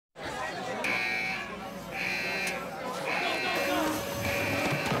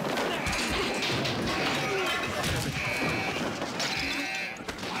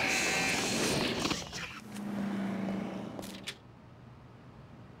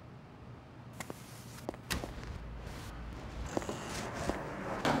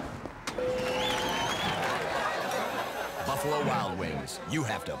Buffalo Wild Wings. You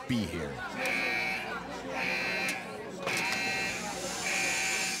have to be here.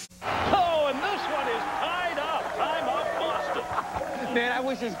 Oh, and this one is tied up. Time off Boston. Man, I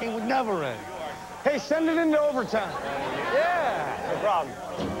wish this game would never end. Hey, send it into overtime. Yeah, no problem.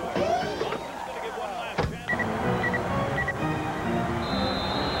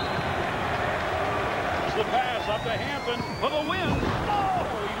 The pass up to Hampton for the win. Oh,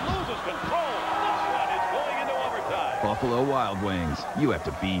 he loses control. This one is going into overtime. Buffalo Wild Wings, you have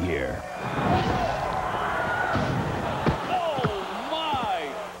to be here. Oh, my.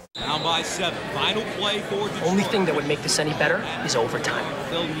 Down by 7. Final play for Detroit. Only thing that would make this any better is overtime.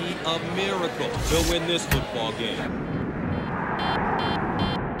 They'll need a miracle to win this football game.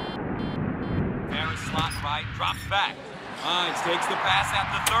 Harris slot right, drops back. Hines takes the pass at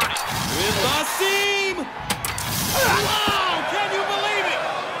the 30. With the seam! Wow! Can you believe it?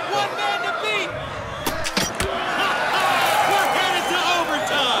 One man to beat! We're headed to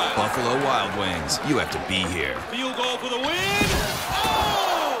overtime! Buffalo Wild Wings, you have to be here. Field goal for the win!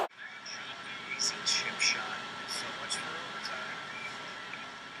 Oh! Easy chip shot. So much for overtime.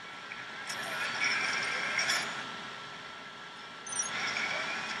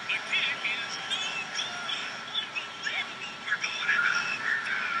 The kick is no good. Unbelievable. We're going into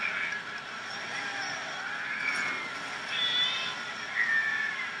overtime.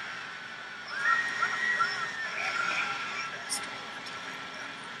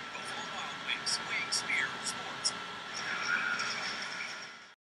 Buffalo Wild Wings. Wings, beer, sports.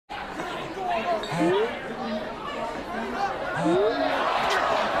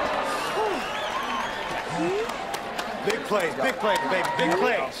 Big plays, baby, big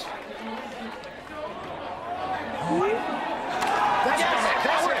plays.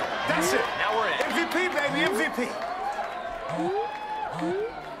 That's it. Now we're in. MVP, baby, MVP.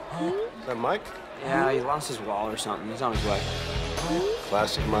 Is that Mike? Yeah, he lost his wallet or something. He's on his way.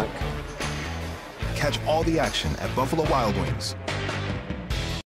 Classic Mike. Catch all the action at Buffalo Wild Wings.